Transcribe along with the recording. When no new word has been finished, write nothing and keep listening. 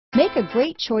Make a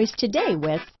great choice today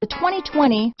with the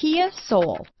 2020 Kia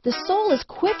Soul. The Soul is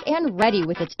quick and ready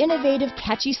with its innovative,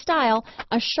 catchy style,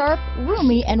 a sharp,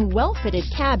 roomy, and well-fitted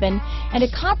cabin, and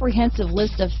a comprehensive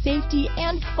list of safety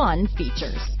and fun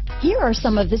features. Here are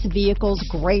some of this vehicle's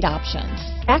great options: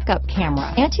 backup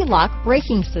camera, anti-lock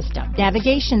braking system,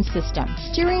 navigation system,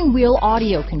 steering wheel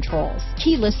audio controls,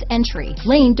 keyless entry,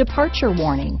 lane departure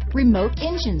warning, remote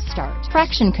engine start,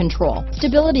 traction control,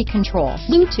 stability control,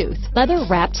 Bluetooth,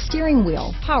 leather-wrapped steering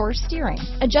wheel, power steering,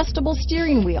 adjustable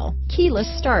steering wheel, keyless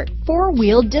start,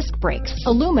 four-wheel disc brakes,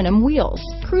 aluminum wheels,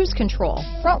 cruise control,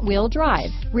 front-wheel drive,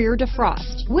 rear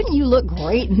defrost. Wouldn't you look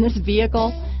great in this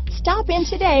vehicle? Stop in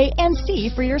today and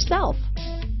see for yourself.